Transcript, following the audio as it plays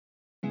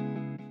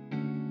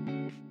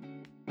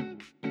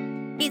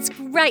It's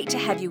great to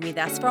have you with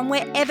us from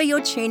wherever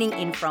you're tuning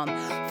in from.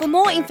 For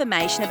more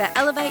information about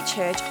Elevate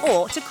Church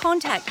or to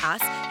contact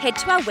us, head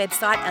to our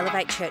website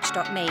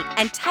elevatechurch.me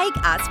and take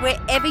us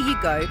wherever you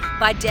go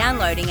by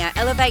downloading our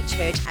Elevate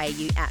Church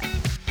AU app.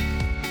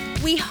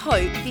 We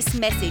hope this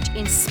message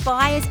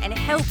inspires and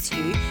helps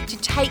you to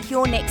take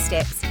your next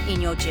steps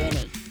in your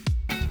journey.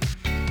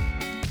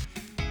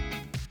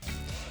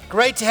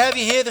 Great to have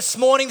you here this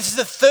morning. This is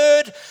the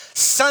third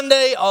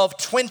Sunday of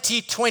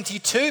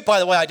 2022. By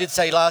the way, I did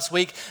say last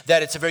week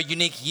that it's a very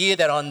unique year,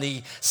 that on the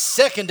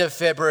 2nd of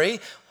February,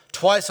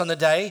 twice on the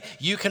day,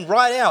 you can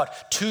write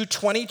out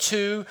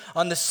 222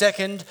 on the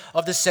 2nd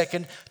of the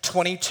 2nd,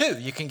 22.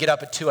 You can get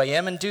up at 2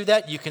 a.m. and do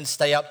that. You can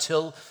stay up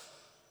till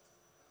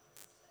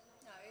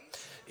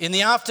in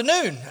the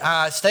afternoon.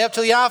 Stay up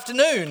till the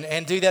afternoon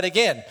and do that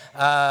again.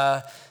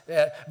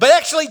 But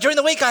actually, during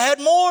the week, I had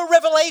more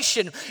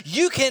revelation.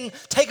 You can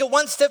take it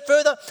one step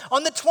further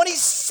on the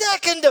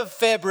 22nd of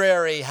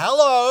February.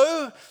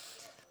 Hello.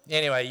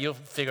 Anyway, you'll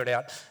figure it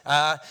out.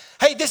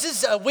 Hey, this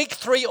is week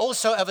 3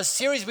 also of a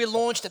series we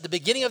launched at the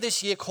beginning of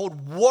this year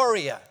called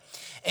Warrior.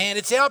 And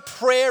it's our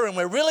prayer, and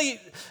we're really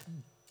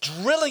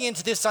drilling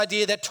into this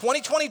idea that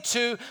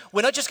 2022,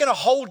 we're not just going to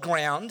hold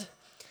ground,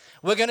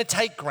 we're going to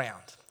take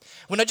ground.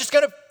 We're not just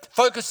going to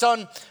focus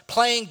on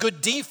playing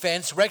good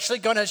defense. We're actually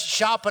going to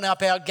sharpen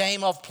up our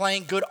game of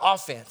playing good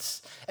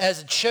offense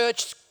as a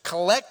church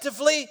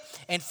collectively,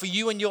 and for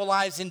you and your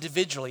lives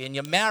individually, in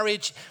your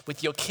marriage,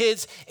 with your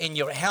kids, in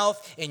your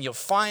health, in your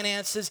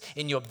finances,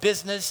 in your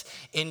business,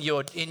 in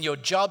your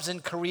jobs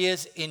and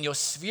careers, in your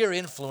sphere of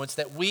influence,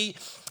 that we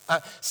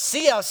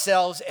see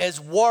ourselves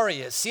as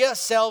warriors, see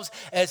ourselves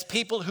as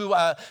people who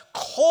are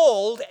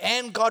called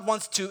and God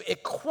wants to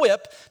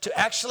equip to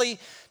actually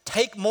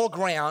take more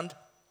ground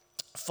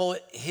for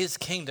his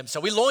kingdom. So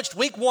we launched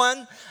week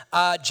 1,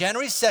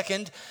 January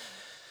 2nd,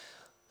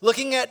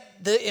 looking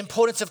at the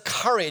importance of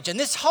courage. And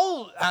this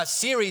whole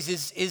series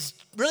is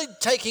really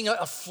taking a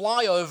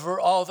flyover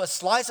of a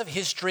slice of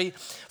history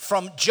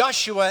from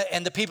Joshua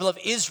and the people of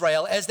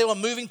Israel as they were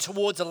moving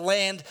towards a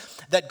land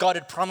that God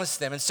had promised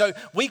them. And so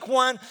week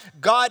 1,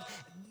 God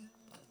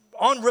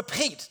on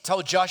repeat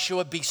told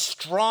Joshua, be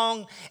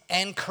strong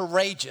and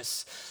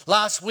courageous.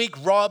 Last week,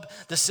 Rob,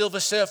 the Silver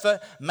Surfer,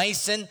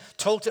 Mason,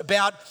 talked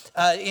about,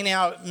 in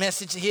our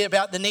message here,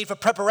 about the need for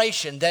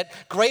preparation, that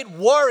great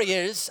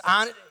warriors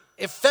aren't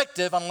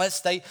effective unless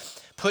they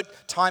put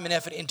time and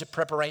effort into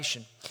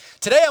preparation.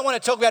 Today, I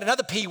want to talk about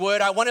another P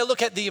word. I want to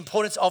look at the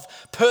importance of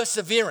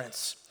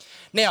perseverance.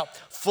 Now,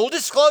 full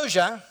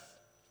disclosure,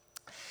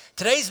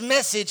 today's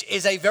message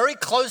is a very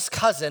close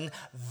cousin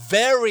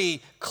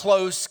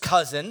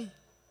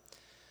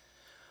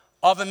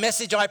of a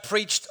message I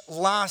preached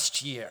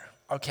last year,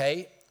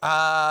 okay?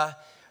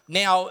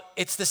 Now,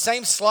 it's the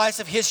same slice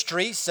of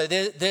history, so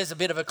there's a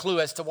bit of a clue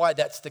as to why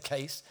that's the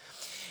case.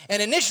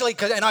 And initially,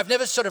 and I've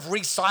never sort of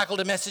recycled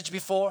a message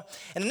before,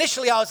 and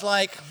initially I was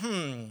like,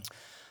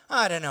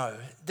 I don't know.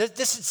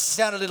 This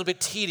sound a little bit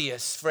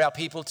tedious for our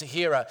people to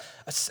hear a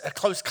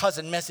close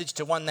cousin message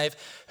to one they've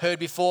heard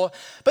before.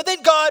 But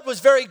then God was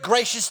very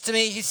gracious to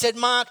me. He said,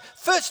 Mark,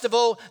 first of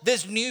all,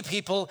 there's new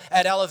people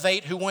at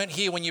Elevate who weren't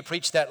here when you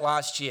preached that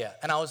last year.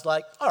 And I was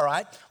like, all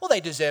right, well, they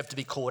deserve to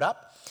be caught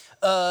up.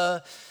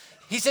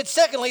 He said,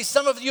 secondly,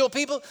 some of your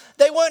people,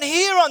 they weren't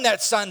here on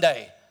that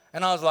Sunday.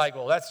 And I was like,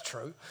 well, that's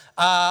true.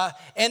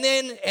 And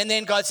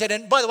then God said,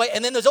 and by the way,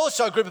 and then there's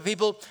also a group of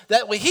people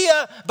that were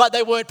here, but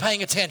they weren't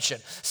paying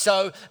attention.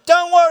 So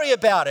don't worry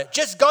about it.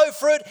 Just go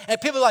for it. And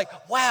people are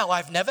like, wow,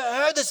 I've never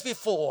heard this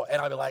before.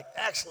 And I'll be like,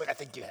 actually, I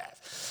think you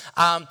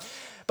have.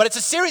 But it's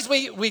a series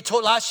we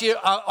taught last year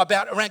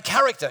around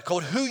character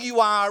called Who You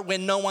Are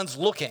When No One's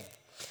Looking.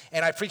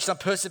 And I preached on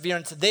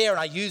perseverance there, and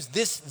I used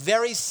this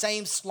very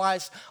same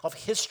slice of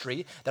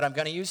history that I'm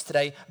going to use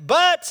today.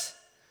 But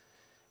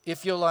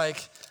if you're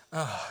like,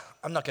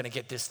 I'm not going to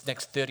get this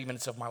next 30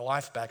 minutes of my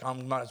life back, I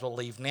might as well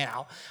leave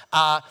now,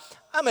 I'm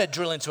going to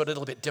drill into it a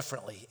little bit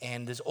differently.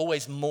 And there's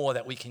always more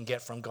that we can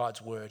get from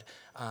God's word,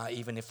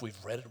 even if we've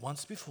read it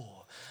once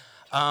before.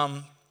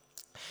 But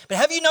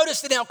have you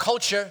noticed in our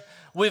culture,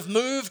 we've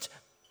moved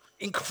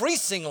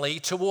increasingly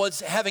towards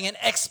having an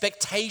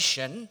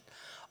expectation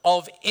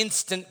of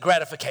instant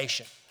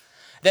gratification?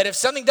 That if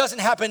something doesn't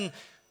happen,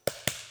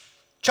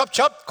 chop,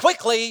 chop,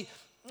 quickly,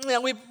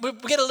 we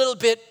get a little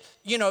bit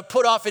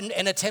put off and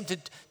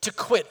attempted to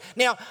quit.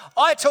 Now,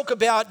 I talk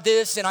about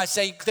this and I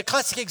say the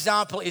classic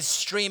example is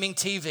streaming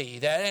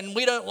TV. And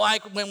we don't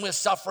like when we're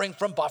suffering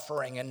from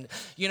buffering. And,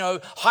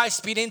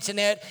 high-speed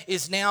internet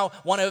is now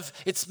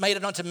it's made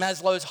it onto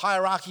Maslow's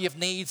hierarchy of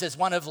needs as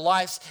one of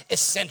life's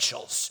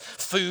essentials.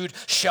 Food,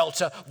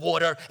 shelter,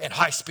 water, and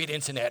high-speed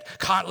internet.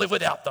 Can't live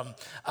without them.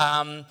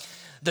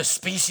 The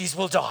species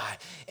will die.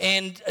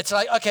 And it's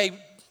like, okay,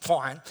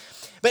 fine.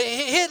 But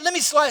here, let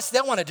me slice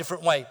that one a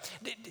different way.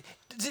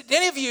 Did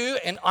any of you,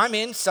 and I'm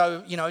in,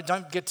 so,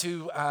 don't get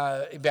too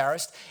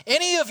embarrassed.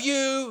 Any of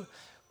you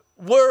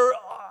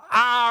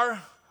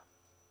are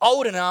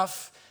old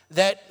enough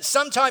that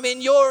sometime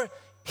in your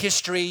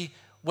history,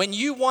 when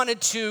you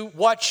wanted to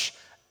watch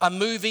a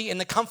movie in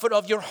the comfort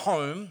of your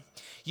home,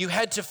 you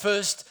had to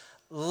first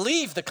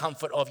leave the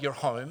comfort of your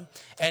home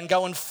and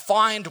go and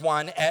find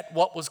one at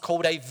what was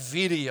called a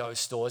video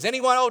store. Is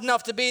anyone old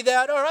enough to be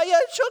that? All right, yeah,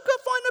 sure, go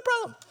fine, no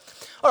problem.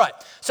 All right,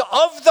 so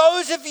of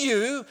those of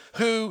you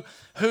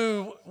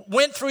who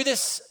went through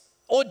this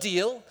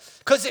ordeal,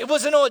 because it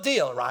was an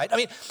ordeal, right? I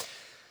mean,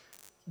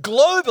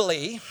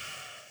 globally,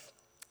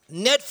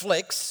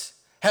 Netflix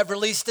have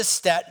released a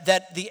stat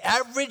that the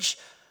average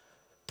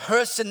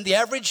person, the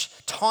average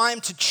time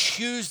to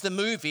choose the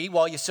movie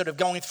while you're sort of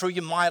going through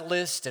your My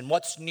List and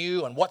what's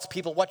new and what's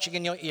people watching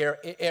in your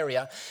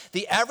area,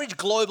 the average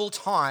global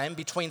time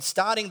between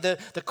starting the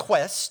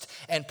quest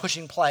and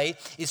pushing play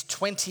is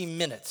 20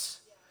 minutes.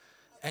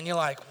 And you're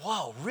like,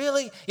 whoa,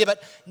 really? Yeah,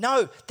 but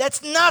no,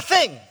 that's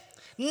nothing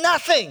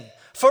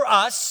for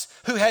us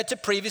who had to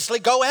previously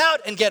go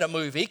out and get a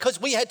movie,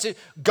 because we had to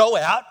go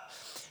out,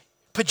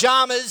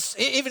 pajamas,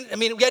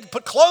 we had to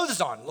put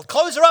clothes on.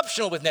 Clothes are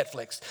optional with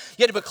Netflix.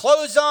 You had to put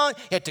clothes on,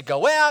 you had to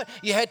go out,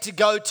 you had to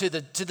go to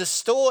the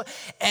store,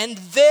 and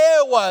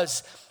there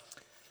was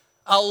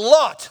a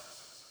lot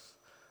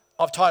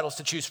of titles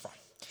to choose from.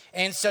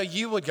 And so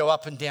you would go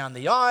up and down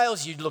the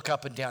aisles, you'd look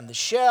up and down the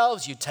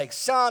shelves, you'd take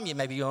some, you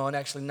don't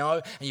actually know,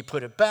 and you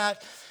put it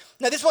back.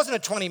 Now, this wasn't a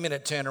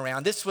 20-minute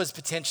turnaround. This was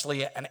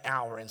potentially an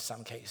hour in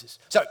some cases.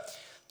 So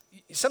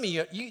some of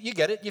you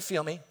get it, you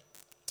feel me.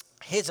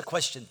 Here's a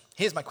question.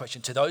 Here's my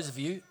question to those of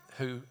you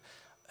who,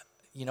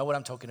 you know what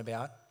I'm talking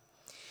about.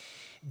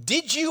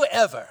 Did you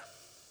ever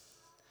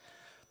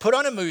put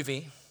on a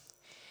movie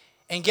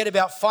and get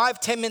about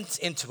 5-10 minutes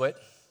into it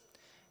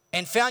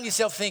and found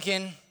yourself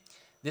thinking,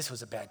 this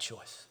was a bad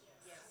choice.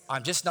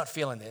 I'm just not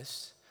feeling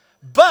this.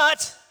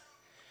 But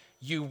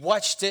you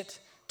watched it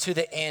to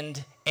the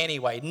end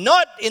anyway.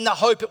 Not in the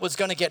hope it was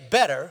going to get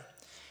better,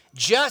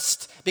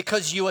 just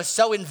because you were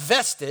so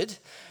invested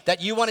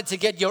that you wanted to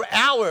get your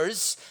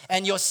hours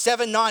and your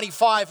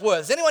 $7.95 worth.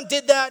 Has anyone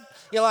did that?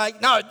 You're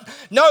like, no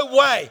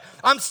way.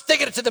 I'm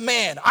sticking it to the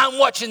man. I'm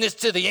watching this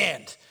to the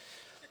end.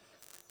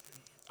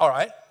 All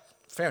right,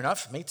 fair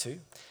enough. Me too.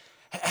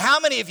 How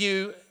many of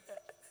you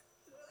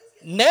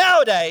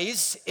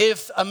nowadays,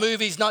 if a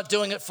movie's not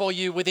doing it for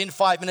you within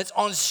 5 minutes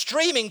on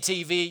streaming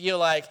TV, you're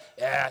like,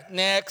 yeah,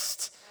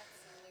 next.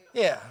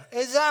 Yeah,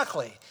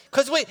 exactly.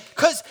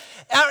 Because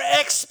our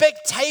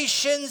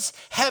expectations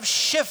have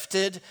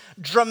shifted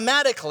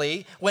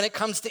dramatically when it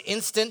comes to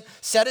instant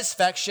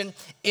satisfaction,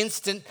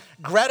 instant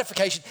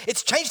gratification.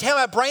 It's changed how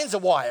our brains are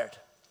wired.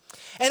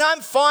 And I'm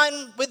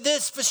fine with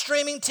this for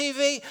streaming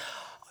TV.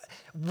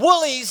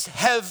 Woolies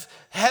have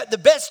had the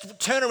best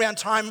turnaround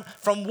time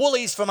from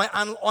Woolies for my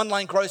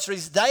online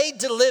groceries. They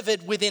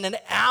delivered within an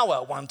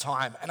hour one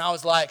time. And I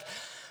was like,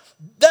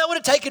 that would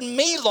have taken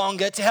me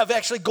longer to have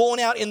actually gone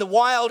out in the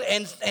wild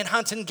and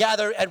hunt and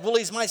gather at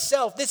Woolies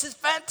myself. This is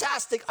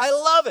fantastic. I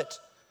love it.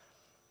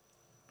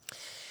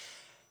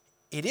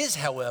 It is,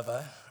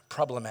 however,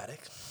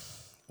 problematic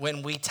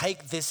when we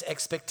take this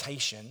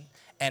expectation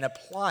and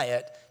apply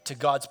it to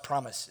God's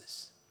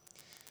promises.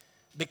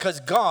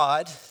 Because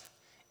God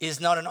is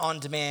not an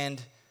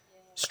on-demand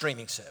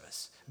streaming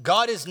service.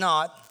 God is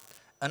not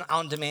an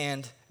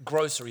on-demand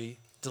grocery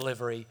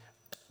delivery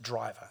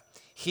driver.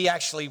 He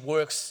actually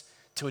works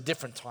to a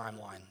different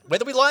timeline.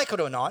 Whether we like it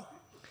or not,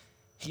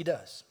 he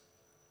does.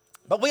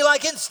 But we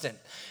like instant.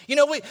 You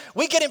know,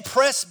 we get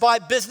impressed by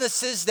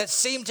businesses that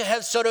seem to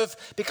have sort of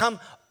become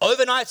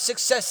overnight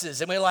successes.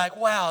 And we're like,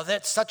 wow,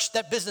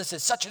 that business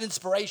is such an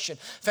inspiration.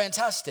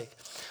 Fantastic.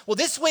 Well,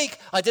 this week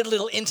I did a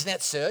little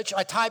internet search.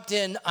 I typed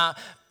in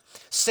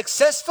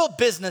successful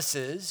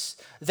businesses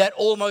that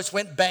almost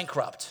went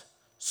bankrupt.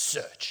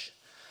 Search.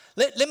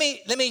 Let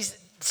me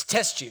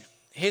test you.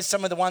 Here's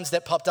some of the ones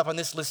that popped up on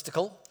this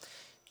listicle.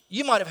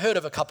 You might have heard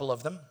of a couple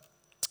of them.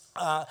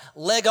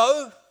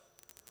 Lego,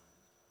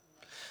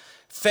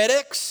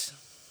 FedEx,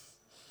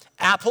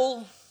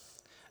 Apple,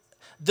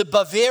 the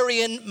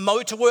Bavarian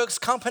Motorworks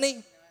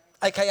Company,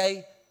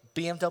 aka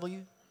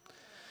BMW,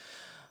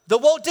 the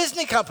Walt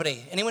Disney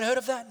Company. Anyone heard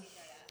of that?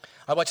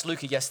 I watched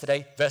Luca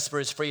yesterday. Vespa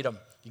is freedom.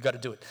 You got to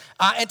do it.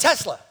 And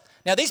Tesla.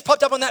 Now, these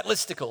popped up on that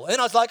listicle. And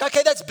then I was like,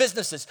 okay, that's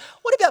businesses.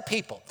 What about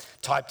people?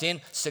 Typed in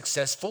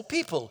successful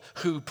people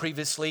who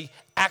previously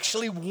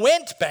actually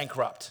went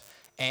bankrupt.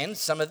 And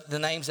some of the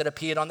names that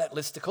appeared on that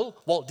listicle,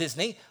 Walt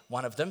Disney,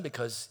 one of them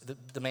because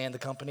the man, the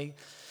company,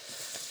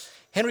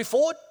 Henry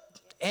Ford,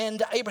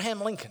 and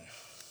Abraham Lincoln.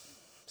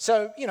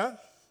 So,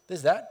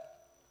 there's that.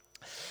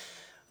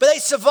 But they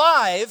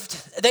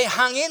survived, they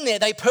hung in there,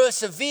 they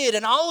persevered,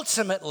 and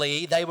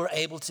ultimately they were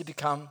able to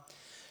become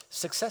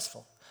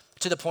successful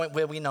to the point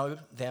where we know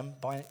them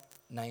by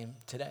name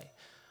today.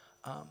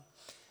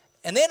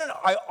 And then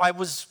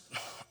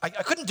I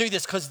couldn't do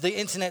this because the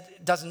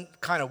internet doesn't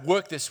kind of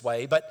work this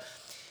way, but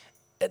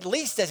at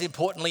least as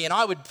importantly, and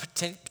I would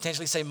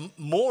potentially say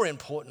more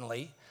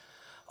importantly,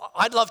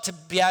 I'd love to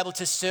be able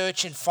to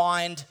search and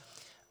find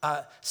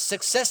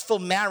successful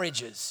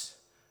marriages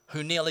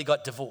who nearly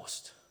got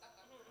divorced.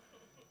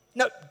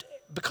 No,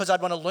 because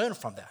I'd want to learn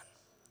from that,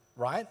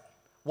 right?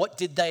 What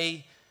did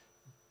they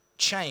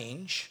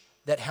change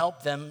that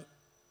help them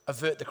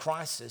avert the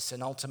crisis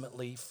and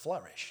ultimately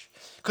flourish.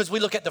 Because we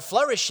look at the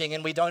flourishing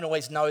and we don't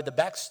always know the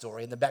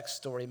backstory, and the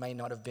backstory may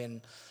not have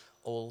been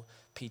all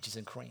peaches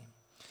and cream.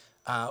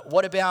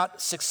 What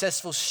about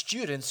successful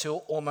students who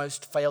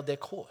almost failed their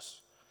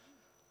course?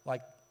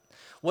 Like,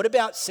 what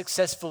about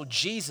successful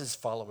Jesus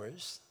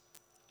followers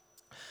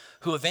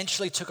who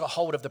eventually took a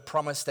hold of the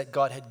promise that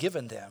God had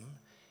given them,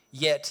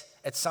 yet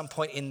at some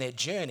point in their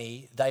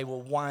journey, they were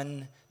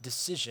one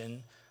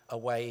decision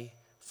away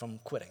from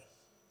quitting?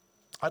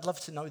 I'd love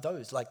to know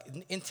those, like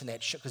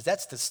internet shit, because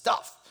that's the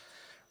stuff,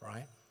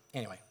 right?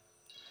 Anyway,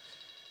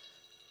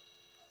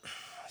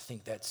 I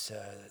think that's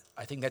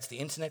the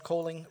internet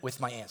calling with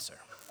my answer.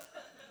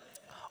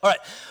 All right,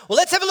 well,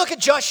 let's have a look at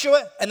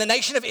Joshua and the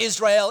nation of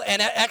Israel,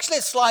 and actually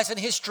a slice in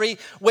history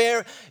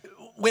where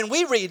when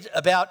we read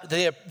about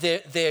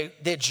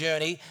their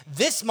journey,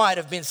 this might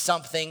have been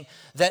something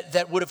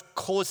that would have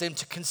caused them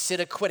to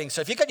consider quitting.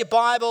 So if you've got your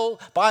Bible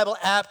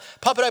app,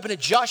 pop it open to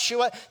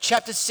Joshua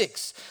chapter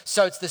 6.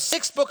 So it's the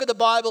 6th book of the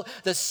Bible,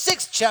 the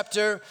 6th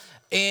chapter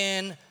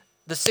in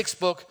the 6th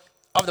book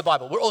of the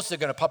Bible. We're also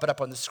going to pop it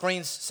up on the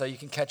screens so you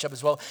can catch up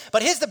as well.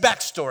 But here's the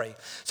backstory.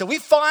 So we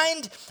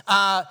find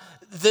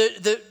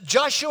the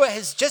Joshua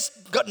has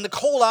just gotten the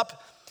call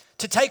up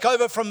to take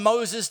over from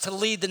Moses to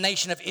lead the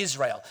nation of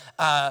Israel.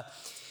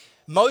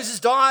 Moses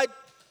died.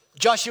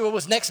 Joshua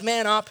was next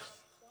man up.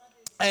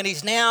 And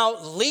he's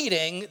now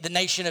leading the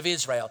nation of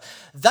Israel.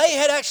 They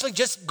had actually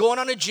just gone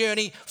on a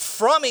journey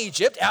from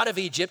Egypt, out of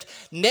Egypt.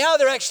 Now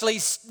they're actually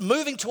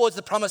moving towards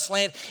the promised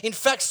land. In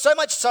fact, so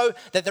much so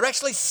that they're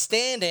actually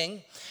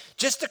standing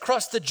just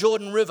across the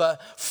Jordan River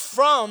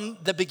from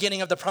the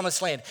beginning of the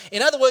promised land.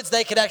 In other words,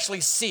 they could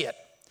actually see it.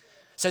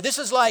 So this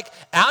was like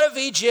out of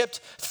Egypt,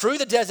 through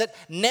the desert.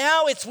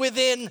 Now it's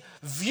within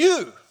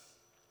view,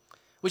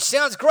 which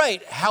sounds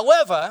great.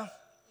 However,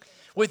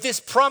 with this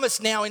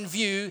promise now in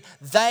view,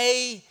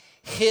 they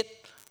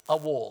hit a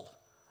wall,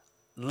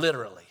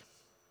 literally.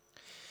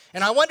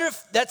 And I wonder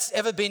if that's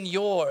ever been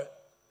your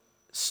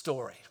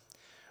story,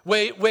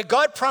 where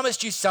God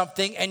promised you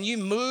something and you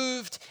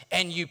moved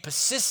and you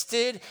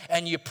persisted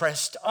and you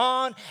pressed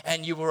on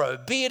and you were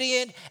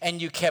obedient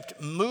and you kept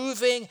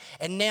moving,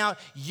 and now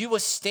you were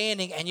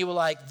standing and you were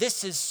like,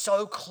 this is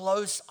so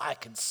close, I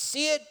can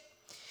see it.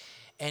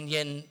 And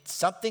then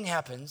something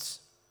happens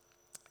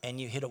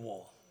and you hit a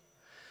wall.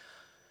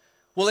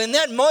 Well, in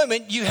that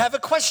moment, you have a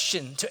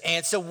question to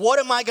answer. What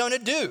am I going to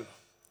do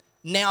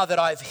now that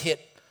I've hit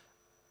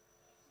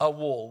a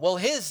wall? Well,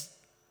 here's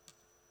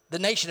the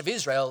nation of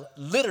Israel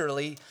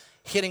literally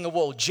hitting a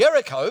wall.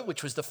 Jericho,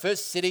 which was the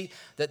first city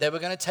that they were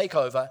going to take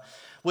over,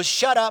 was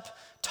shut up,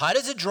 tight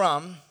as a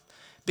drum,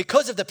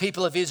 because of the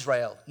people of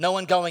Israel. No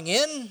one going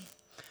in,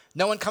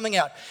 no one coming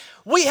out.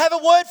 We have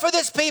a word for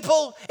this,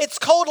 people. It's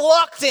called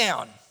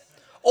lockdown.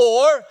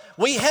 Or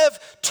we have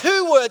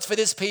 2 words for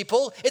this,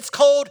 people. It's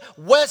called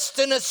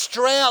Western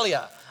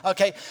Australia.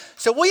 Okay,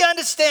 so we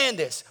understand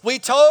this. We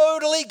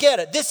totally get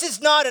it. This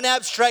is not an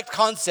abstract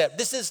concept.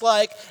 This is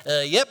like,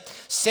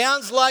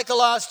 sounds like the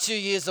last 2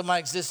 years of my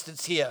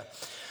existence here.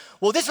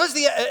 Well, this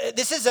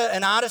is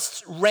an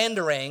artist's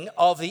rendering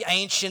of the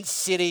ancient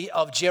city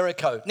of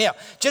Jericho. Now,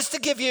 just to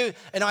give you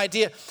an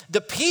idea, the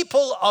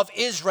people of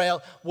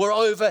Israel were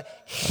over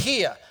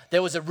here.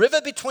 There was a river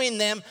between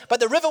them,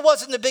 but the river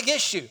wasn't the big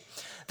issue.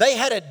 They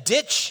had a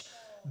ditch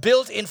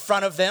built in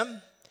front of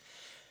them.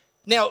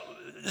 Now,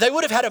 they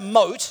would have had a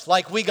moat,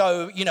 like we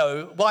go,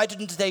 why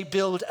didn't they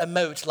build a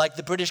moat like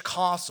the British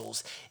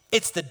castles?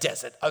 It's the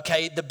desert,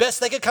 okay? The best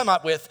they could come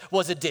up with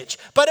was a ditch.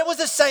 But it was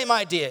the same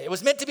idea. It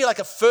was meant to be like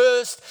a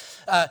first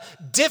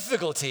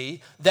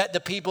difficulty that the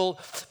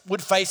people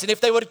would face. And if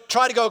they would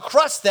try to go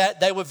across that,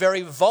 they were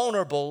very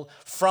vulnerable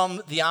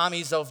from the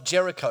armies of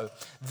Jericho.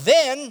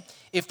 Then,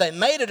 if they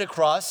made it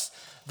across,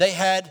 they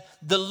had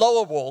the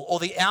lower wall or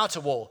the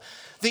outer wall.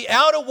 The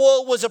outer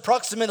wall was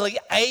approximately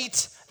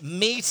 8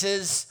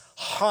 meters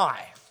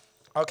high.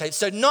 Okay,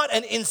 so not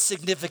an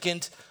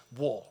insignificant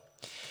wall.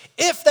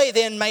 If they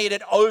then made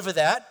it over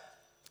that,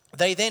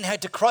 they then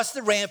had to cross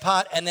the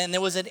rampart, and then there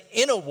was an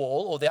inner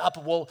wall or the upper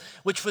wall,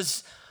 which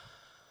was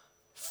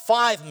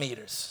 5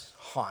 meters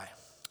high.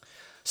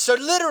 So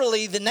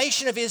literally, the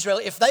nation of Israel,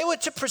 if they were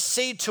to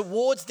proceed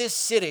towards this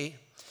city,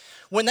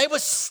 when they were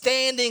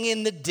standing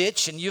in the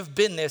ditch, and you've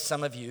been there,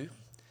 some of you,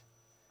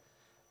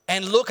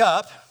 and look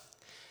up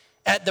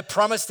at the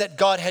promise that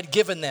God had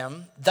given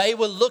them, they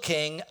were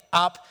looking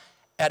up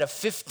at a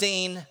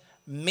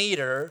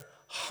 15-meter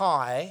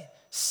high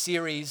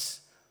series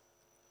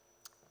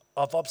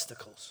of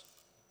obstacles.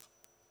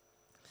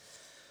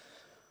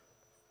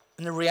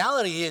 And the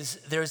reality is,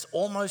 there's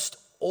almost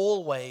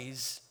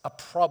always a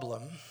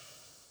problem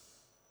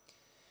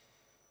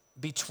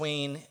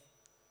between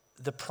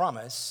the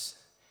promise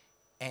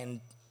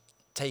and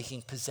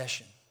taking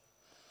possession.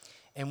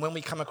 And when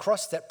we come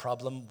across that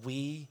problem,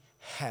 we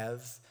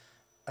have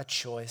a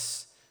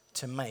choice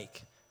to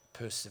make: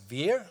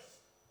 persevere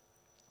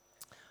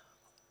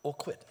or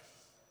quit.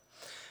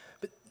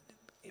 But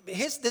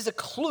there's a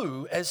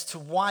clue as to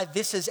why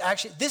this is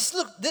actually,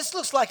 this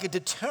looks like a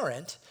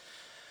deterrent,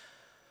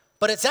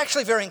 but it's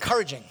actually very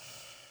encouraging.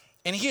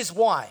 And here's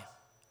why.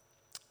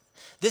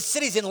 This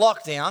city's in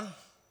lockdown,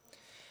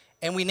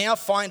 and we now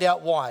find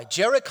out why.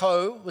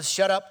 Jericho was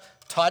shut up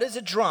tight as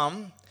a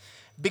drum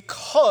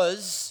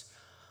because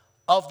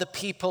of the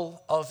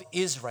people of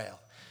Israel.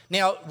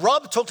 Now,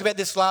 Rob talked about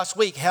this last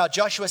week, how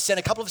Joshua sent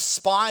a couple of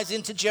spies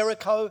into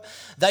Jericho.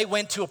 They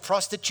went to a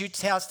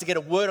prostitute's house to get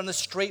a word on the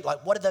street,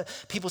 like, what are the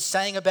people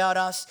saying about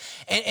us?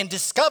 And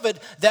discovered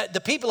that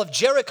the people of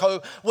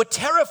Jericho were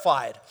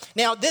terrified.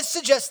 Now, this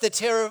suggests they're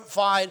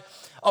terrified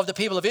of the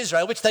people of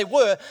Israel, which they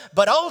were,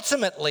 but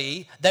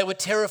ultimately they were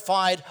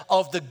terrified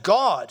of the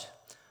God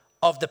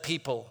of the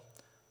people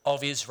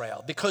of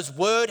Israel, because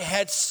word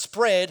had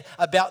spread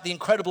about the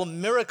incredible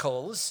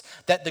miracles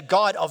that the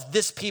God of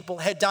this people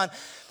had done.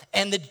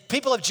 And the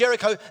people of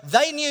Jericho,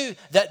 they knew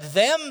that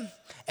them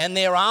and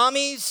their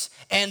armies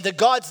and the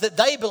gods that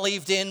they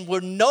believed in were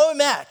no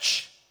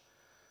match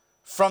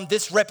from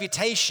this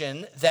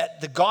reputation that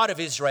the God of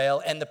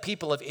Israel and the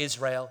people of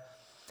Israel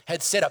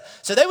had set up.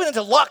 So they went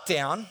into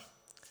lockdown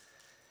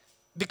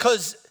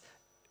because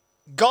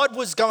God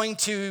was going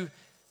to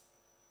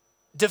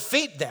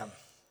defeat them.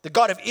 The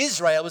God of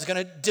Israel was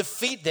going to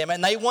defeat them,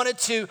 and they wanted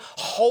to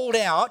hold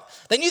out.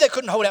 They knew they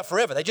couldn't hold out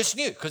forever. They just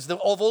knew, because of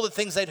all the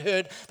things they'd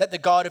heard that the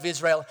God of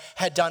Israel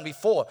had done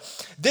before.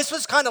 This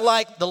was kind of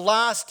like the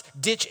last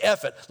ditch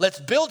effort.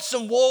 Let's build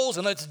some walls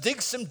and let's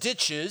dig some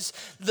ditches,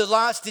 the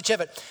last ditch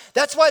effort.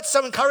 That's why it's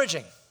so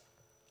encouraging.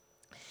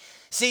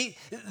 See,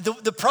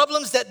 the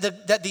problems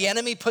that the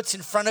enemy puts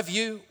in front of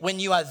you when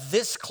you are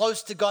this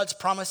close to God's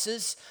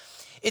promises,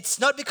 it's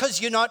not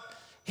because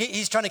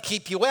he's trying to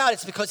keep you out.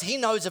 It's because he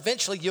knows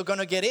eventually you're going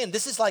to get in.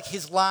 This is like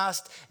his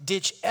last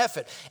ditch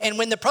effort. And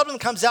when the problem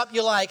comes up,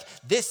 you're like,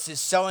 this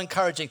is so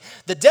encouraging.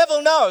 The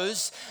devil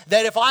knows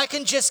that if I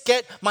can just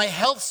get my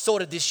health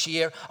sorted this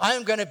year, I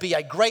am going to be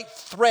a great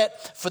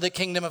threat for the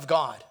kingdom of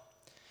God.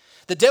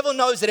 The devil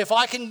knows that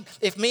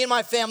if me and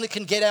my family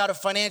can get out of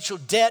financial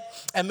debt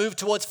and move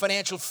towards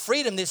financial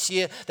freedom this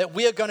year, that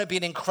we are going to be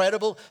an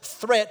incredible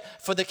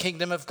threat for the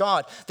kingdom of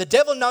God. The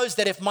devil knows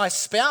that if my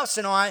spouse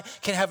and I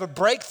can have a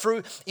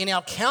breakthrough in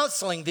our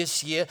counseling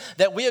this year,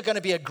 that we are going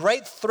to be a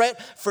great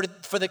threat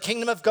for the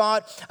kingdom of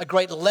God, a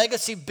great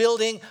legacy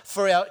building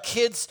for our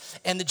kids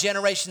and the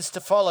generations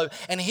to follow.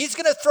 And he's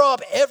going to throw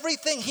up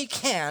everything he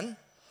can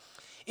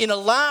in a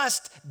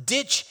last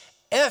ditch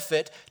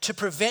effort to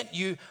prevent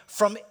you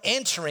from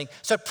entering.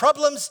 So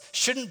problems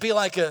shouldn't be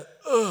like they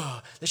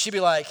should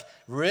be like,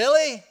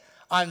 really?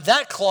 I'm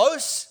that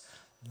close?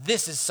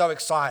 This is so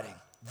exciting.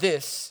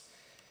 This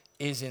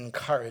is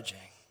encouraging.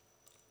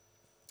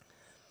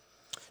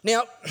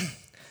 Now,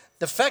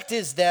 the fact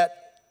is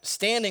that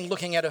standing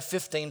looking at a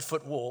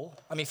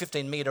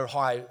 15-meter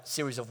high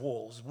series of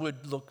walls would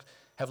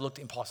have looked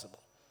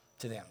impossible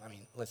to them. I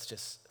mean, let's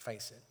just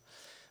face it.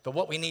 But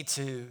what we need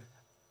to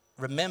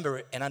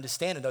remember and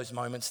understand in those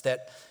moments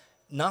that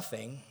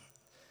nothing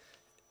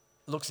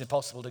looks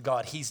impossible to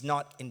God. He's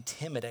not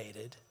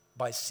intimidated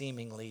by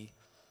seemingly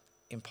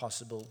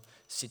impossible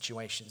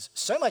situations.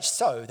 So much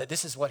so that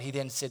this is what he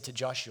then said to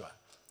Joshua.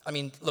 I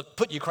mean, look,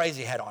 put your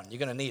crazy hat on. You're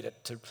going to need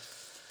it to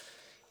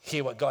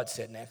hear what God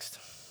said next.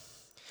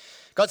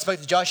 God spoke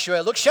to Joshua,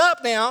 look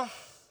sharp now.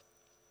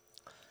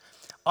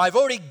 I've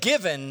already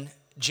given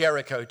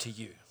Jericho to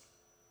you,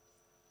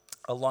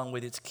 along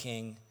with its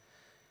king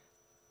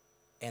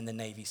and the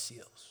Navy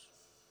SEALs.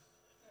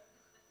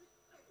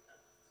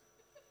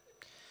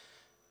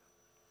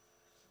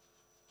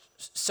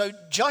 So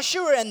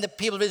Joshua and the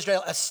people of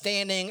Israel are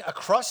standing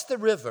across the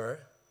river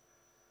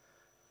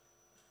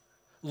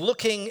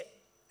looking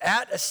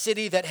at a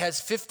city that has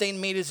 15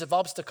 meters of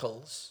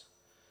obstacles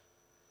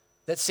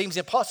that seems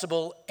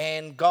impossible,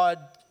 and God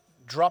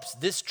drops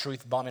this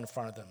truth bomb in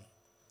front of them.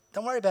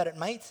 Don't worry about it,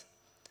 mate.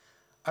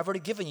 I've already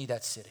given you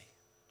that city.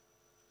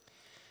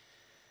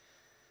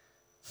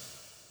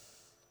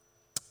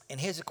 And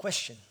here's a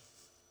question.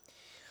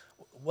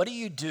 What do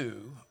you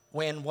do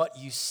when what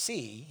you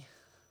see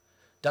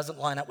doesn't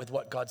line up with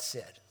what God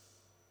said?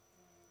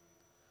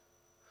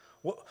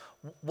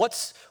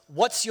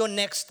 What's your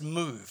next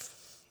move?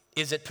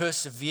 Is it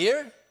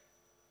persevere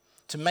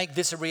to make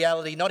this a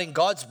reality, not in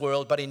God's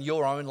world, but in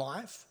your own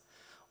life?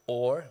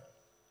 Or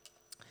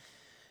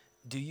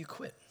do you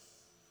quit?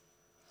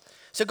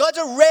 So God's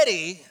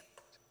already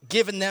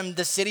given them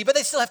the city, but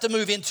they still have to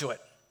move into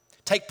it,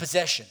 take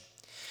possession.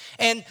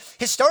 And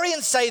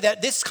historians say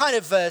that this kind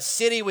of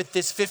city with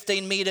this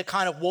 15-meter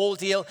kind of wall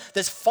deal,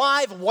 there's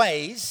 5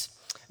 ways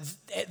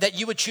that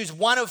you would choose,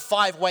 one of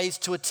 5 ways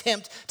to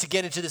attempt to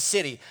get into the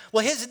city.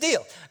 Well, here's the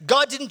deal.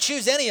 God didn't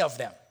choose any of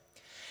them.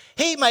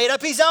 He made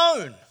up his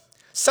own,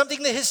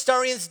 something that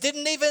historians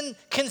didn't even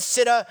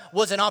consider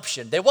was an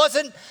option. There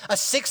wasn't a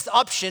 6th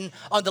option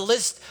on the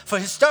list for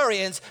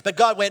historians, but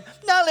God went,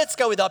 no, let's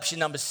go with option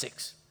number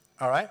 6.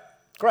 All right,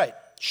 great,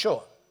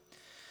 sure.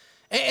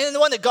 And the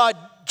one that God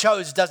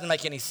chose doesn't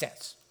make any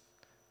sense,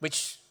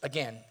 which,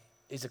 again,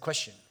 is a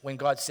question. When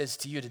God says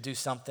to you to do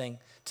something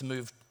to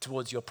move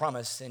towards your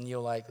promise, and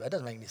you're like, that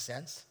doesn't make any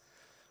sense.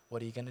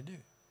 What are you going to do?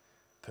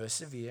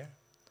 Persevere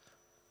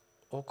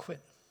or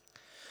quit?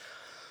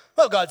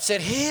 Well, God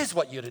said, here's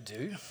what you're to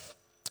do.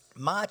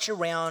 March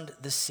around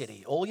the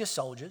city, all your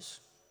soldiers.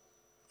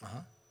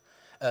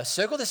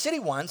 Circle the city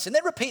once, and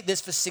then repeat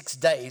this for 6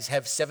 days.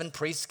 Have 7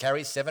 priests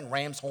carry 7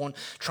 ram's horn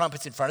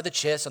trumpets in front of the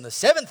chest. On the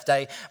 7th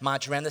day,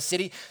 march around the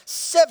city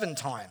 7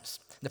 times.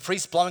 The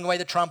priests blowing away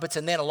the trumpets,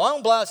 and then a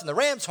long blast on the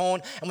ram's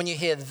horn. And when you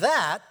hear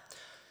that,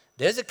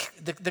 there's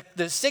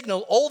the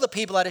signal. All the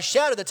people are to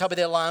shout at the top of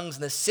their lungs,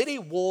 and the city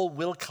wall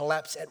will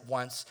collapse at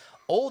once.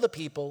 All the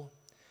people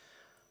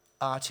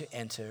are to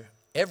enter,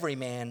 every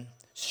man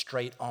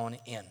straight on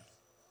in.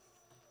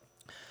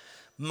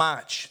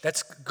 March.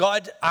 That's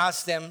God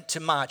asked them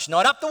to march,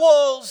 not up the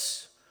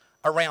walls,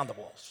 around the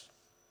walls.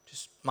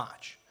 Just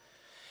march.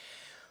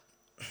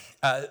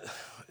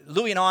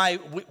 Louis and I,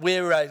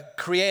 we're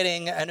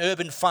creating an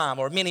urban farm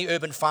or a mini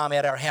urban farm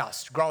at our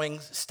house, growing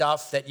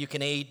stuff that you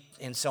can eat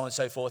and so on and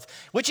so forth,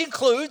 which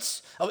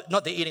includes,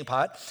 not the eating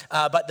part,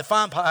 but the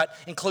farm part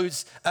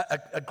includes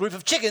a group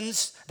of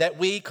chickens that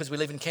we, because we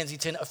live in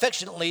Kensington,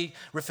 affectionately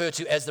refer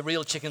to as the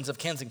real chickens of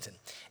Kensington.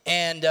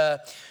 And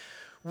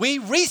we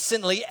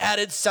recently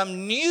added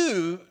some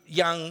new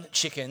young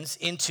chickens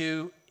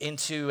into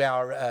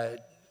our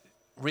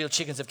Real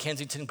Chickens of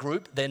Kensington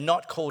group. They're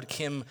not called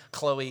Kim,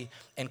 Chloe,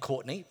 and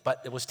Courtney,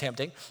 but it was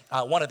tempting.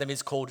 One of them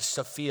is called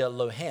Sophia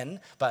Lohen.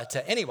 But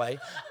anyway,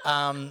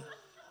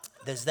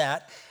 there's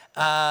that.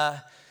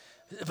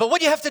 But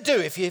what you have to do,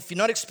 if you're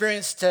not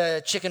experienced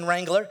chicken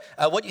wrangler,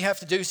 what you have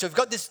to do, so we've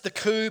got the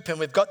coop and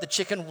we've got the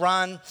chicken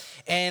run,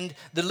 and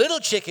the little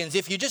chickens,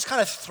 if you just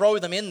kind of throw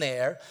them in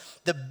there,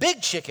 the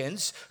big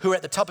chickens who are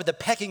at the top of the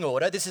pecking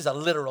order, this is a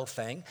literal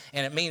thing,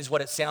 and it means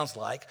what it sounds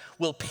like,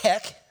 will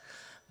peck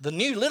the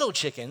new little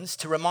chickens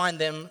to remind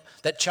them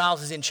that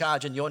Charles is in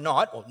charge and you're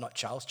not, or not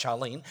Charles,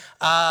 Charlene,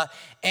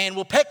 and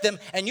we'll peck them,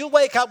 and you'll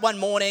wake up one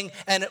morning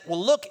and it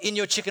will look in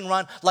your chicken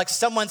run like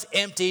someone's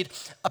emptied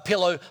a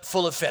pillow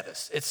full of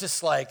feathers. It's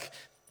just like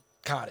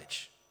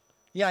carnage.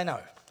 Yeah, I know.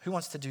 Who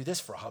wants to do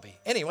this for a hobby?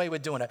 Anyway, we're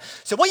doing it.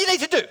 So what you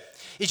need to do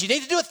is you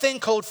need to do a thing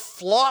called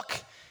flock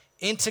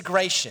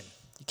integration.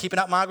 You keeping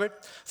up, Margaret?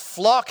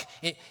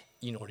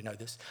 You already know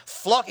this.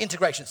 Flock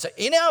integration. So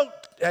in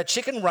our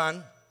chicken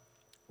run,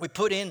 we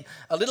put in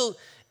a little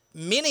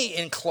mini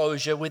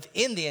enclosure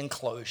within the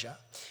enclosure,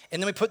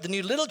 and then we put the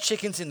new little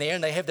chickens in there,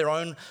 and they have their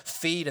own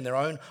feed and their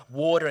own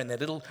water and their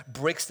little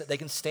bricks that they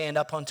can stand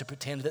up on to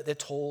pretend that they're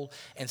tall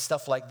and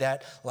stuff like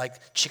that, like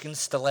chicken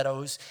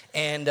stilettos.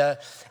 And they're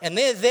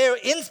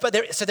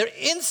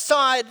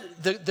inside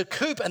the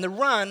coop and the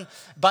run,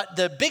 but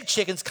the big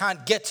chickens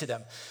can't get to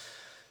them.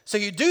 So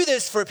you do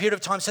this for a period of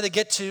time so they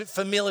get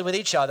familiar with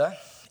each other,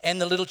 and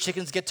the little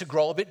chickens get to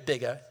grow a bit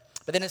bigger.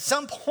 But then at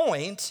some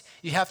point,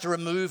 you have to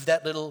remove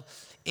that little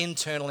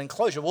internal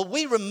enclosure. Well,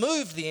 we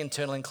removed the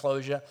internal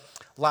enclosure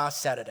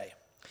last Saturday.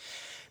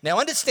 Now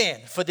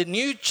understand, for the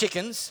new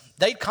chickens,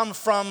 they'd come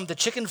from the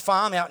chicken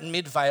farm out in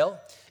Midvale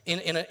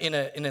in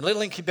a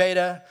little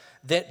incubator.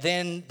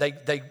 Then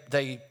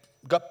they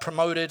got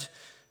promoted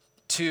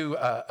to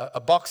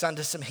a box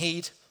under some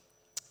heat.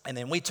 And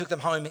then we took them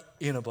home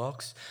in a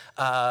box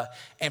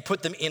and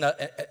put them in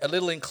a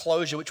little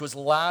enclosure which was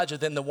larger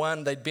than the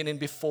one they'd been in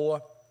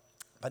before.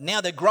 But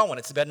now they're growing.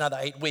 It's about another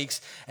 8 weeks,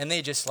 and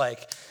they're just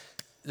like,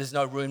 there's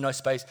no room, no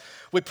space.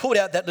 We pulled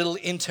out that little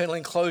internal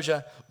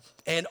enclosure,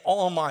 and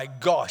oh my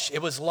gosh,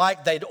 it was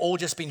like they'd all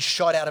just been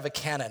shot out of a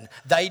cannon.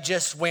 They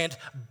just went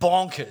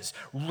bonkers,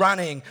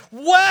 running.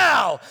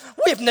 Wow,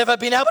 we've never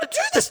been able to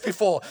do this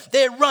before.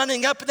 They're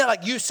running up and down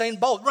like Usain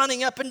Bolt,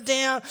 running up and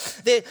down.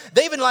 They're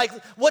even like,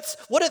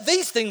 what are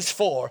these things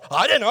for?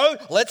 I don't know,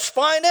 let's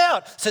find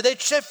out. So they're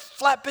just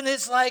flapping.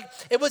 It's like,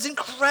 it was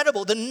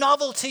incredible. The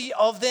novelty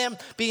of them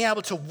being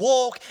able to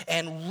walk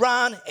and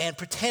run and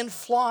pretend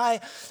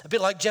fly, a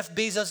bit like Jeff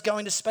Bezos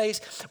going to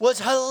space, was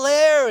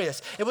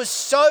hilarious. It was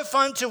so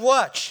fun to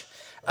watch.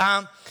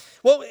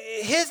 Well,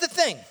 here's the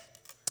thing.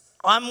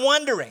 I'm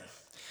wondering,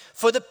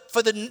 for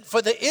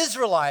the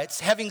Israelites,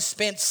 having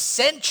spent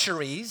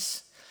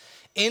centuries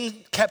in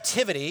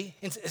captivity,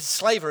 in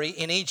slavery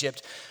in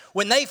Egypt,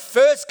 when they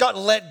first got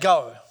let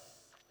go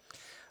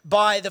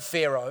by the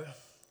Pharaoh,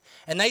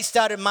 and they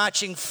started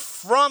marching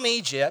from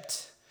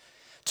Egypt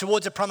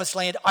towards the promised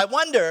land, I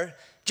wonder,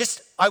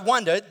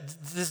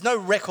 there's no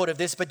record of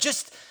this, but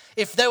just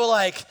if they were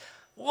like,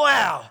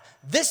 wow,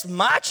 this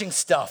marching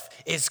stuff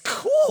is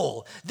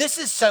cool. This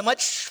is so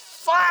much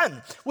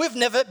fun. We've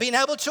never been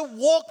able to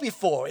walk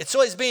before. It's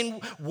always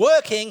been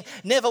working,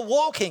 never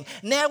walking.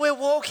 Now we're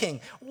walking.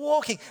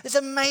 It's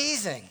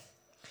amazing.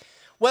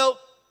 Well,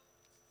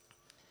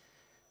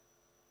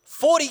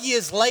 40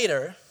 years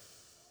later,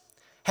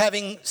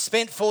 having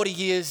spent 40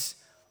 years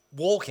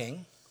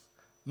walking,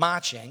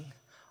 marching,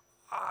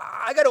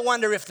 I got to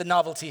wonder if the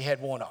novelty had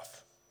worn off.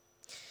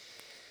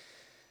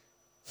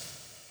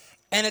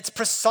 And it's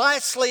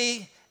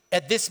precisely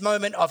at this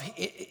moment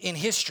in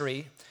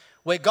history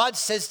where God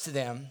says to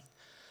them,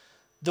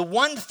 The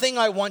one thing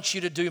I want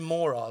you to do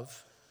more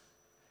of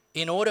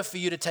in order for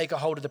you to take a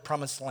hold of the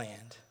promised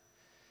land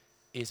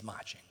is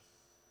marching.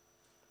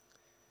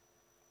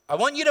 I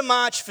want you to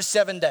march for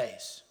 7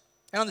 days.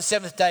 And on the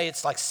 7th day,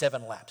 it's like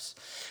 7 laps.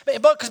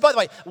 Because by the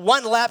way,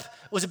 1 lap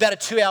was about a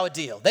 2-hour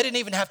deal. They didn't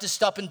even have to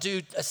stop and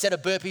do a set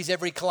of burpees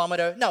every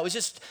kilometer. No, it was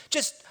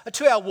just a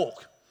 2-hour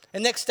walk.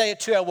 And next day, a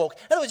 2-hour walk.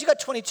 In other words, you got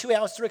 22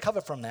 hours to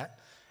recover from that.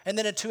 And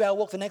then a 2-hour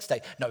walk the next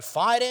day. No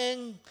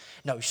fighting,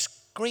 no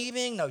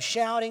screaming, no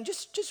shouting,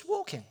 just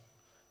walking.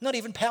 Not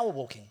even power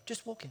walking,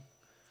 just walking.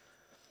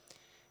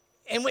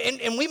 And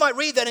we might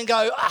read that and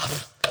go,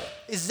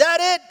 is that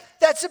it?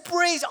 That's a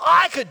breeze.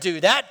 I could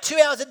do that. 2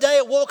 hours a day,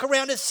 a walk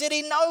around a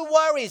city, no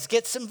worries.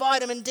 Get some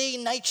vitamin D,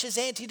 nature's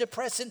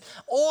antidepressant.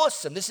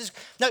 Awesome.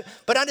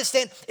 But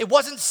understand, it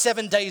wasn't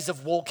 7 days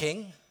of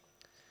walking.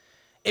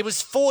 It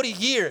was 40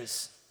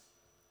 years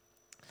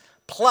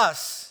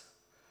plus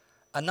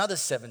another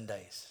 7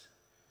 days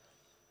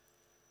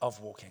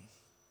of walking.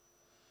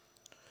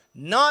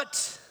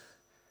 Not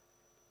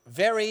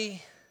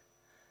very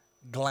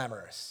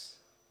glamorous.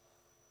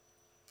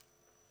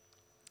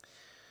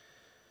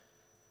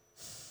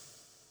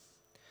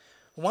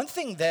 One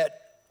thing that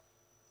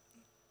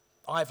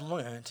I've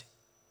learned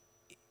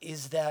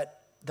is that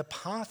the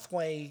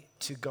pathway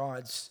to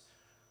God's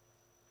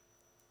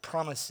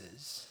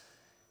promises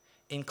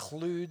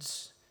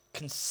includes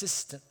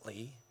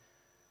consistently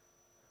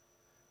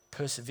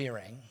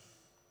persevering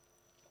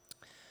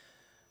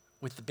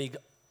with the big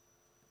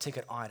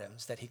ticket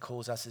items that he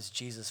calls us as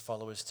Jesus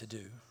followers to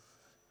do,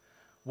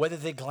 whether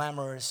they're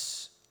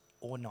glamorous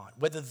or not,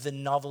 whether the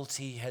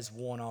novelty has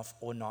worn off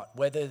or not,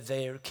 whether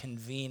they're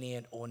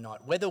convenient or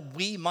not, whether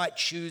we might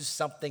choose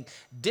something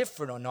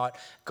different or not.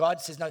 God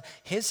says, no,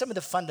 here's some of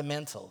the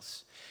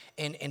fundamentals,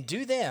 and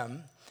do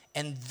them,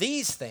 and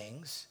these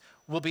things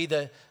will be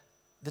the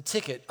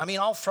ticket. I mean,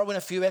 I'll throw in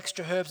a few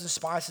extra herbs and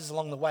spices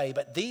along the way,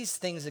 but these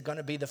things are going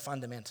to be the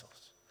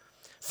fundamentals.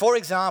 For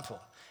example,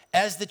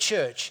 as the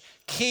church,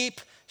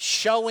 keep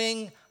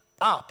showing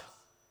up.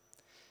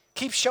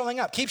 Keep showing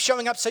up. Keep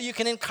showing up so you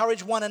can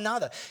encourage one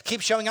another.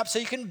 Keep showing up so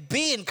you can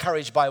be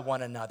encouraged by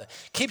one another.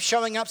 Keep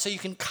showing up so you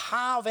can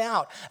carve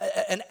out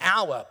an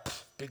hour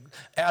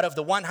out of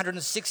the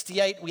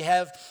 168 we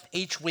have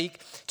each week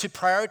to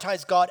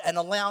prioritize God and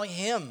allow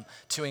Him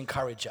to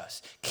encourage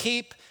us.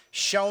 Keep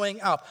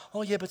showing up.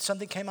 Oh yeah, but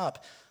something came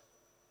up.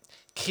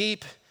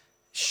 Keep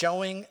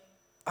showing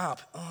up.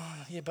 Oh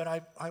yeah, but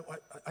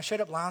I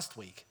showed up last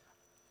week.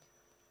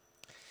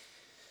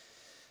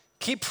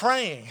 Keep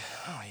praying.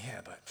 Oh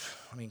yeah, but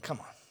I mean, come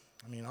on.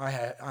 I mean, I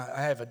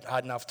have a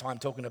hard enough time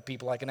talking to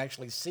people I can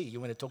actually see. You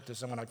want to talk to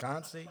someone I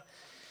can't see?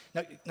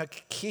 No.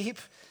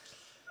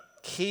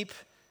 Keep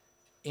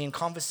in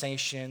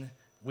conversation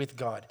with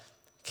God.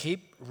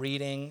 Keep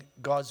reading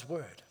God's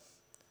word.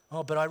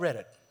 Oh, but I read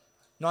it.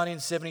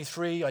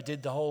 1973, I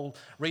did the whole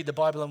read the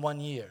Bible in 1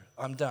 year.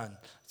 I'm done.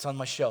 It's on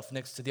my shelf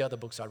next to the other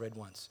books I read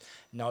once.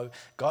 No,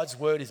 God's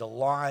word is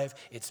alive.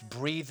 It's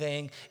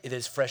breathing. It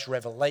is fresh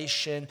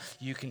revelation.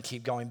 You can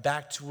keep going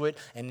back to it.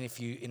 And if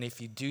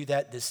you do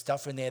that, there's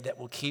stuff in there that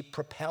will keep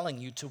propelling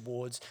you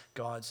towards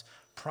God's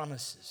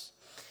promises.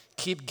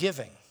 Keep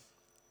giving.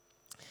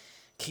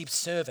 Keep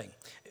serving.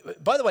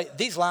 By the way,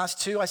 these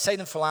last two, I say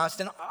them for last,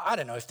 and I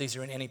don't know if these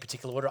are in any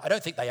particular order. I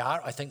don't think they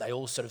are. I think they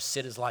all sort of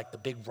sit as like the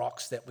big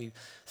rocks that we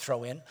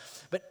throw in.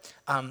 But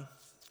a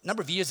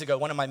number of years ago,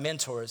 one of my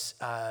mentors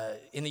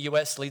in the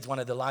US leads one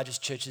of the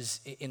largest churches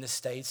in the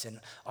States,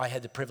 and I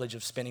had the privilege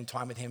of spending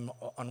time with him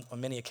on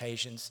many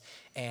occasions,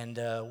 and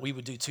we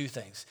would do two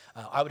things.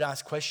 I would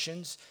ask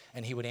questions,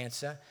 and he would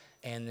answer,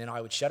 and then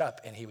I would shut up,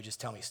 and he would just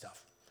tell me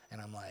stuff.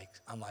 And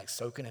I'm like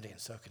soaking it in.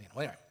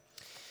 Well, anyway.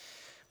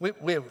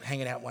 We're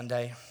hanging out one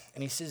day,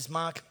 and he says,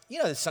 Mark, you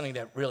know, there's something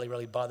that really,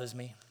 really bothers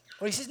me.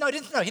 Well, he says, no, he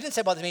didn't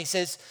say bothers me. He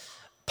says,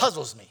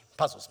 puzzles me.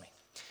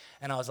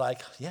 And I was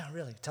like, yeah,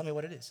 really? Tell me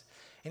what it is.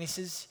 And he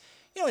says,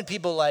 you know, when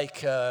people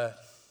like, it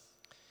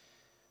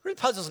really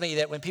puzzles me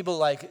that when people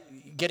like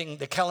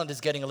the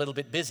calendar's getting a little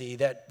bit busy,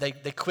 that they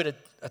quit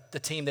the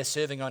team they're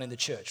serving on in the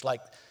church.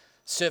 Like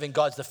serving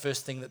God's the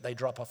first thing that they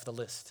drop off the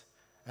list.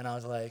 And I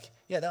was like,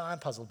 yeah, no, I'm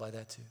puzzled by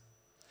that too.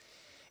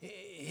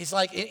 He's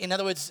like, in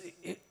other words,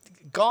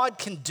 God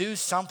can do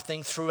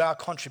something through our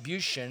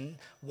contribution.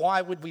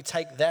 Why would we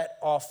take that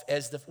off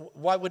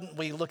why wouldn't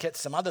we look at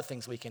some other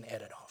things we can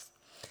edit off?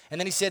 And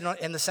then he said,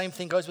 and the same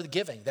thing goes with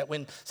giving, that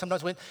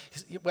sometimes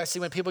I see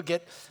when people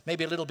get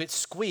maybe a little bit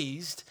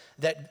squeezed,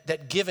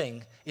 that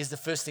giving is the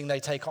first thing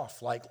they take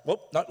off. Like,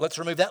 whoop, no, let's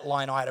remove that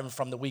line item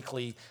from the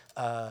weekly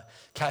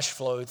cash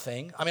flow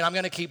thing. I mean, I'm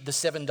going to keep the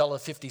 $7.50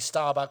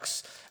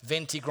 Starbucks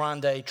Venti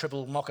Grande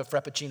Triple Mocha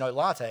Frappuccino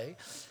Latte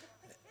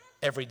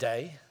every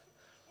day.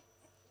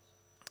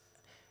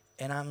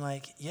 And I'm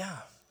like, yeah,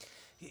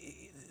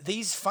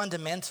 these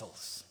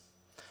fundamentals,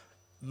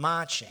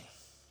 marching,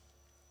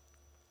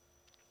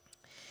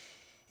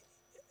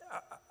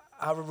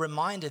 are a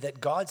reminder that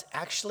God's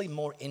actually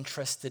more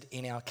interested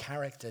in our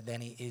character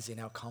than He is in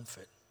our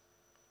comfort.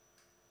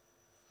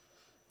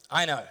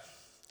 I know.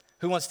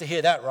 Who wants to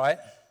hear that, right?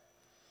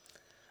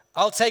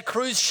 I'll take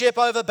cruise ship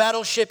over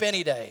battleship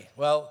any day.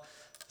 Well,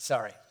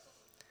 sorry.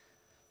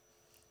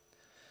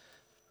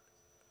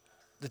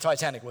 The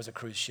Titanic was a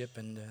cruise ship,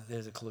 and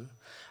there's a clue.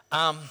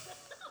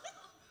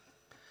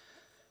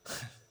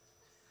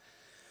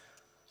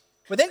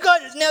 But then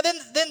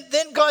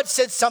God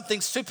said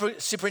something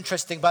super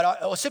interesting, but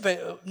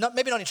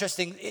maybe not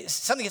interesting. It's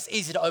something that's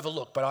easy to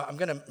overlook, but I'm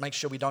going to make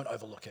sure we don't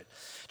overlook it.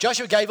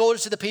 Joshua gave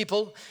orders to the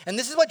people, and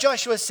this is what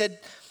Joshua said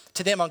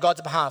to them on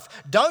God's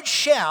behalf. Don't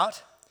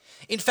shout.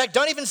 In fact,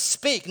 don't even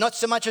speak, not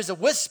so much as a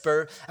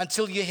whisper,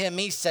 until you hear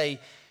me say,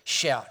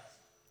 shout.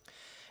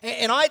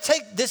 And I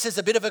take this as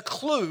a bit of a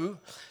clue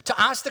to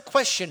ask the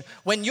question,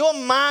 when you're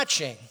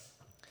marching,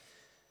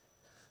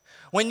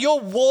 when you're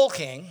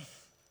walking,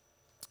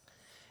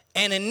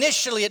 and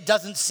initially it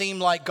doesn't seem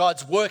like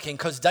God's working,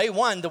 because day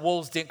 1, the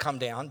walls didn't come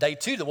down. Day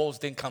 2, the walls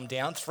didn't come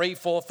down. 3,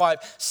 4,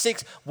 5,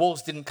 6,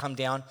 walls didn't come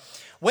down.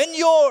 When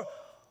you're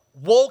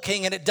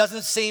walking and it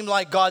doesn't seem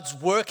like God's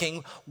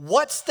working,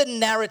 what's the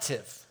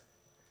narrative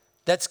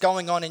that's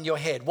going on in your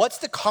head? What's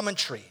the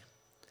commentary?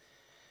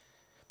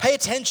 Pay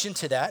attention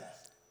to that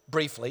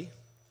briefly.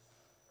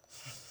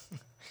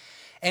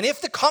 And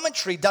if the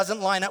commentary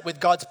doesn't line up with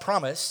God's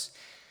promise,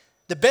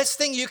 the best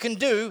thing you can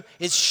do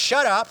is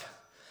shut up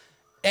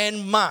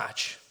and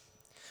march.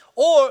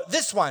 Or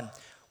this one,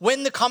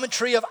 when the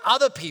commentary of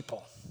other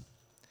people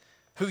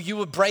who you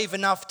were brave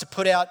enough to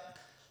put out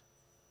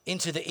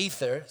into the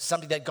ether,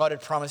 something that God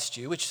had promised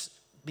you, which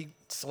be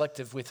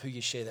selective with who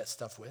you share that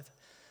stuff with.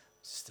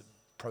 Just a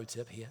pro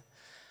tip here.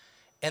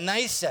 And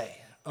they say,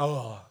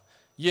 oh,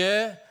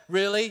 yeah,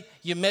 really?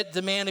 You met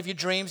the man of your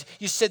dreams?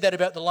 You said that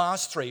about the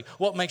last 3.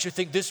 What makes you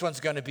think this one's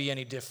going to be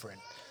any different?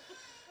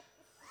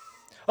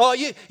 Oh,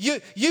 we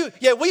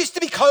used to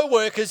be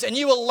co-workers and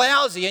you were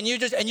lousy and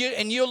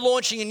you're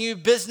launching a new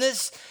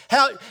business.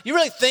 How you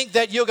really think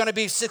that you're going to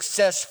be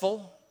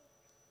successful?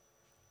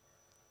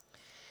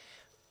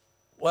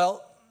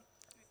 Well,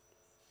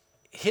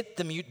 hit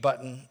the mute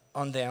button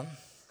on them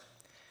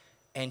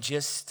and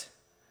just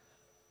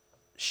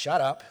shut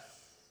up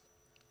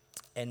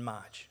and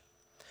march.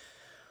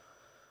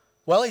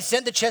 Well, he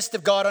sent the chest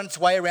of God on its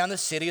way around the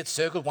city. It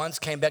circled once,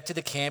 came back to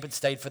the camp, and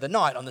stayed for the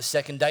night. On the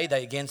second day,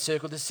 they again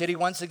circled the city,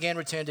 once again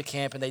returned to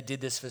camp, and they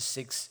did this for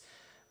 6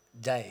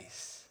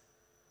 days.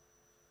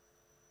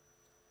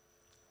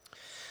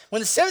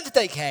 When the 7th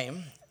day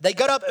came, they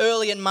got up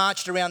early and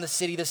marched around the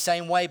city the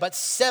same way, but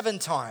 7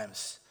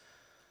 times.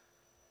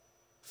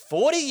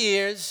 40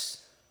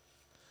 years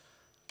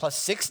plus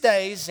 6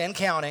 days and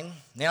counting.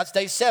 Now it's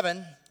day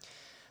 7.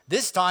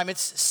 This time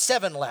it's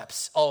 7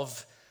 laps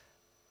of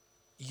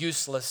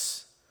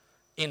useless,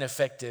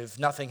 ineffective.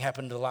 Nothing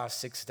happened the last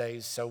 6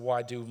 days, so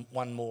why do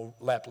one more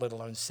lap, let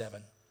alone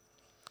 7?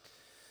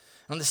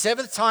 On the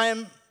 7th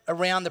time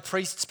around, the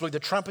priests blew the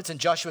trumpets, and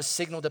Joshua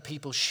signaled the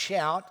people,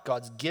 shout,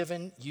 God's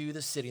given you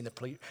the city. And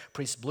the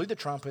priests blew the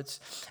trumpets,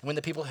 and when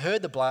the people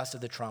heard the blast of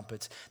the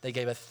trumpets, they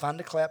gave a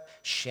thunderclap,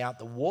 shout.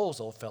 The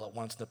walls all fell at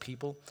once, and the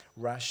people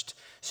rushed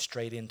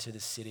straight into the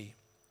city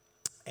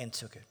and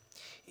took it.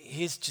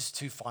 Here's just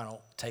 2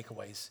 final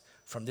takeaways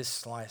from this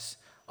slice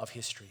of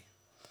history.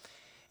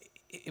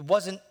 It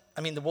wasn't,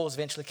 the walls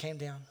eventually came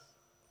down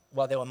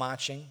while they were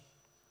marching,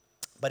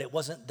 but it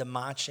wasn't the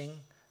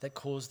marching that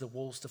caused the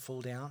walls to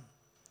fall down.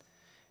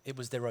 It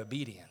was their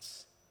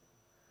obedience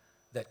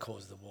that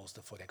caused the walls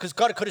to fall down. Because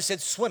God could have said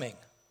swimming.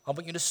 I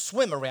want you to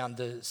swim around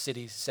the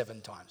city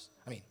 7 times.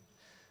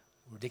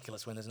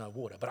 Ridiculous when there's no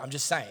water, but I'm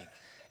just saying.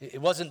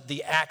 It wasn't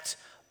the act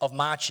of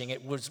marching.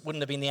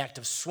 Wouldn't have been the act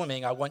of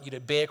swimming. I want you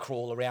to bear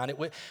crawl around it.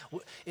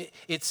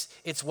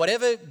 It's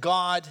whatever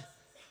God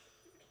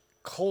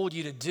called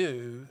you to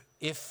do.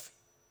 If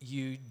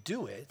you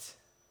do it,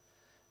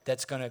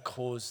 that's going to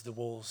cause the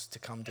walls to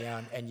come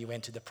down and you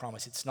enter the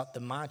promise. It's not the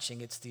marching,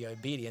 it's the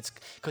obedience.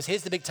 Because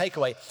here's the big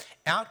takeaway.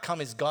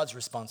 Outcome is God's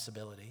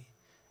responsibility.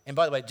 And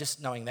by the way,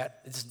 just knowing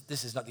that,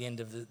 this is not the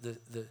end of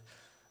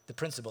the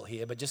principle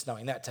here, but just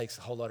knowing that takes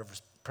a whole lot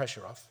of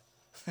pressure off.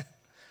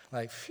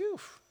 Phew.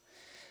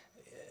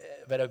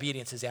 But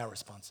obedience is our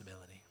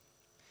responsibility.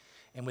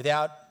 And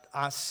without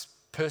us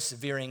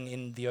persevering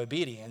in the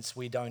obedience,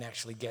 we don't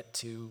actually get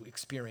to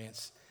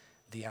experience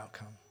the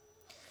outcome.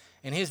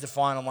 And here's the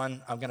final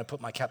one. I'm going to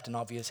put my Captain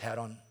Obvious hat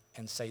on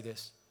and say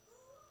this.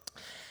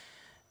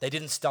 They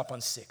didn't stop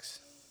on 6.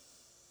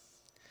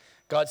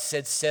 God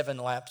said 7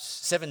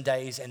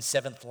 days and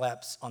 7th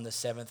laps on the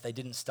 7th. They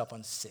didn't stop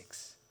on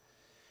 6.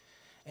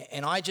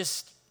 And I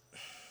just,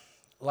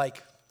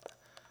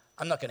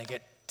 I'm not going to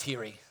get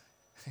teary,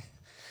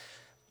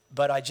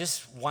 but I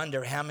just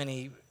wonder how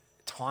many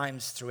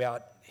times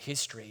throughout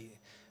history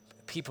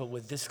people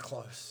were this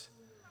close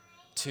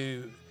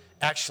to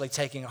actually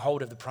taking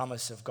hold of the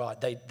promise of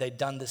God. They'd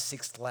done the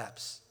 6th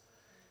laps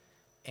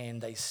and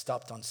they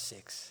stopped on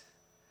 6.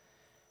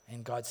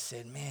 And God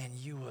said, man,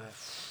 you were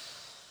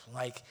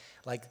like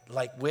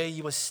where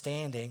you were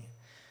standing,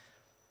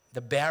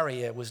 the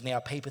barrier was now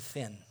paper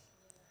thin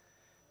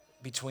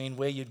between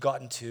where you'd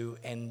gotten to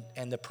and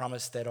the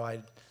promise that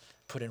I'd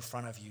put in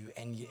front of you,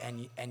 and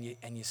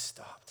you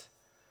stopped.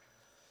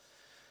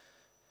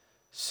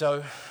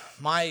 So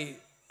my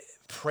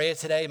prayer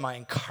today, my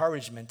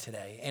encouragement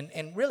today,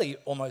 and really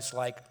almost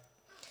like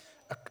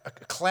a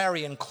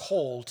clarion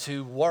call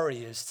to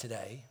warriors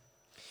today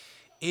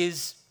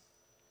is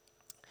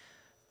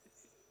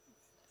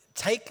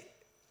take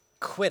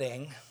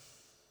quitting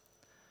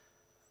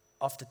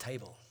off the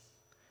table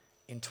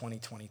in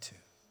 2022.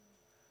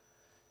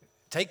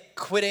 Take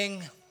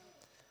quitting,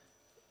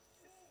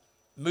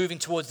 moving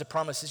towards the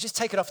promises, just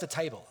take it off the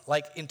table.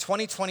 Like in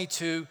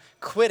 2022,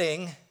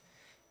 quitting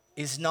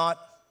is not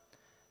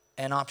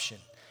an option.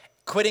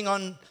 Quitting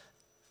on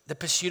the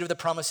pursuit of the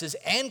promises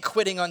and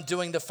quitting on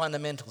doing the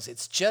fundamentals.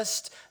 It's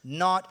just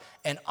not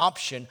an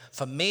option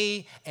for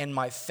me and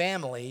my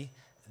family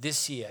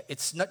this year.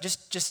 It's not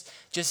just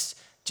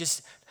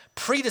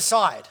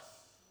pre-decide.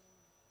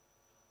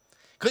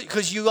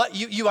 Because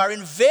you are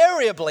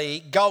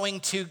invariably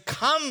going to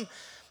come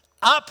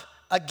up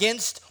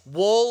against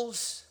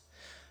walls.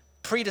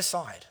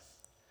 Pre-decide.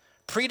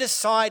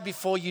 Pre-decide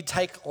before you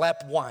take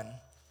lap 1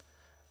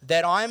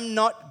 that I'm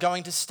not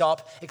going to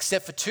stop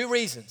except for 2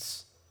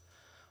 reasons.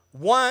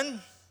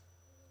 1,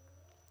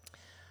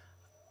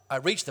 I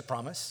reach the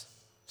promise,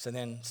 so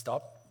then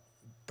stop,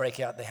 break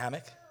out the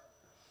hammock,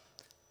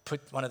 put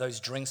one of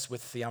those drinks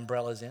with the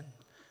umbrellas in.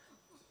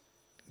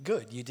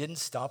 Good, you didn't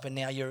stop and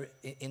now you're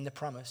in the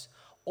promise.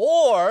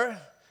 Or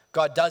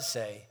God does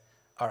say,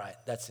 all right,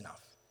 that's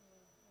enough.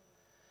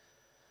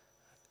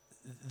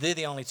 They're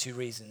the only 2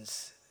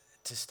 reasons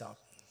to stop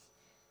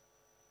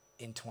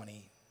in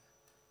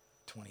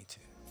 2022.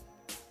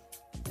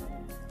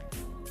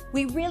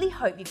 We really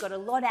hope you got a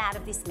lot out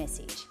of this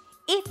message.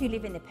 If you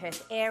live in the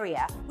Perth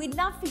area, we'd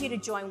love for you to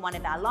join one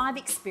of our live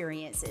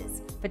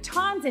experiences. For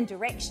times and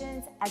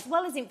directions, as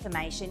well as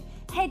information,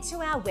 head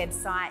to our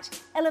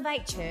website,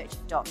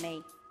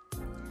 elevatechurch.me.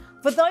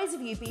 For those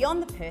of you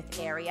beyond the Perth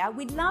area,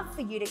 we'd love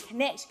for you to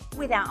connect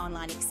with our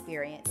online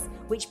experience,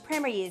 which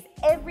premieres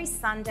every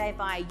Sunday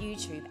via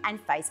YouTube and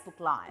Facebook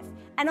Live,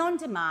 and on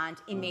demand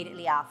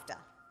immediately after.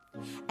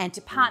 And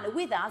to partner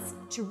with us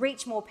to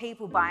reach more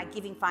people by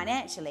giving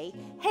financially,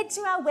 head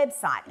to our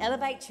website,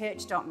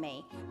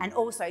 elevatechurch.me, and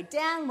also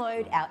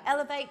download our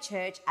Elevate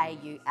Church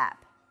AU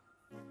app.